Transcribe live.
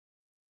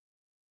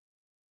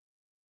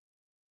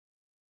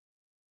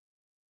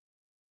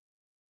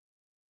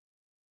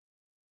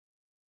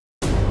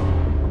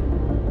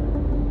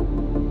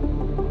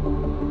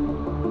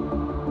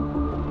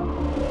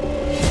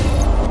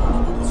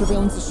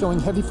surveillance is showing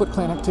heavy Foot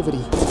Clan activity.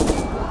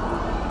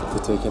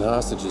 They're taking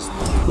hostages.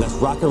 Let's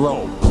rock and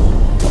roll.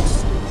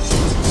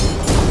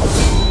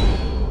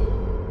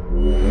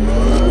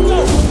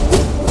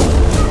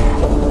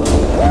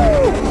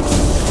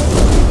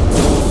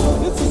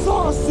 This is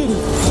our city!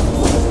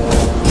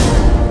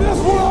 That's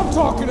what I'm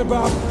talking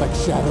about! Like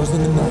shadows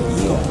in the night,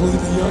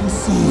 completely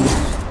unseen.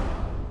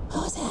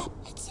 Who's that?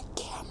 It's a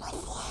camera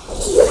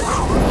flash.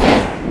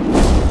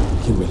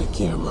 Give me the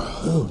camera.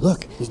 Oh,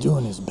 look, he's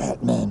doing his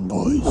Batman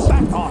voice.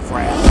 Back off,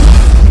 Rat.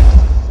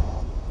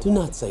 Do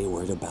not say a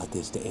word about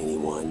this to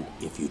anyone.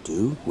 If you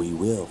do, we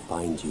will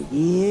find you.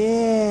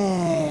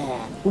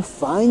 Yeah, we'll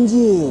find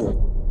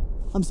you.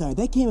 I'm sorry,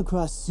 that came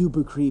across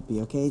super creepy,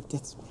 okay?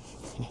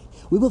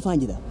 We will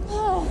find you, though.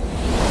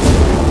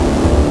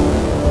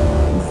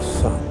 My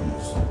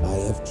sons, I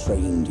have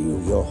trained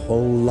you your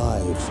whole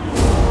lives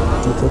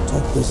to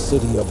protect the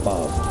city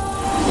above.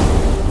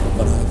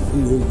 But I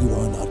fear you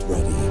are not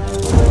ready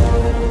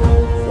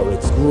for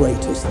its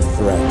greatest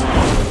threat.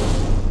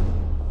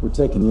 We're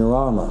taking your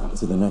armor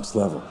to the next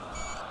level.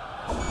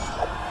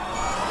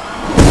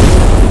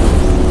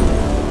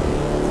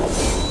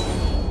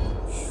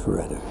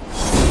 Shredder.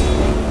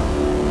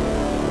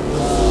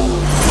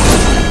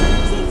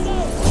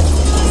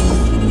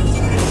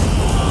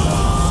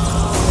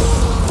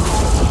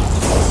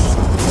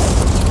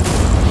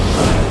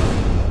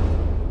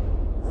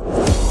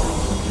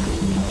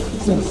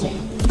 Sensei,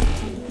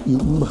 you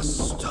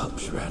must stop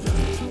Shredder.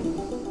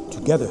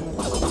 Together,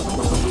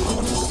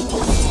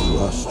 you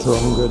are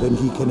stronger than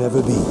he can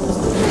ever be.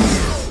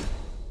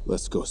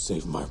 Let's go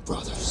save my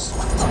brothers.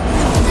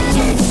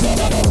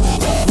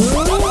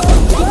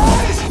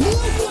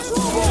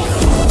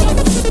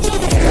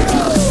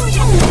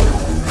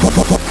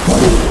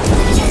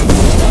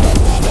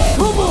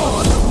 Come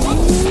on!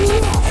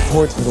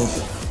 4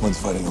 turtles, one's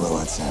fighting a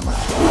robot samurai.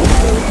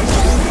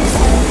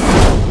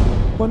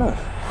 Why not?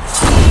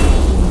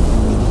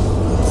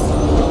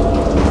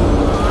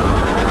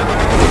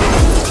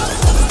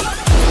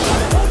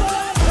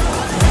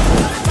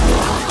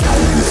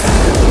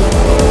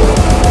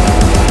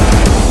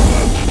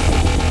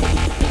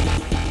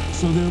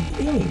 So they're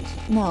aliens?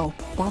 No,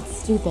 that's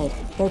stupid.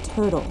 They're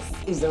turtles.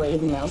 Is there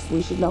anything else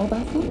we should know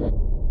about them?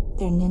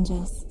 They're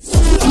ninjas.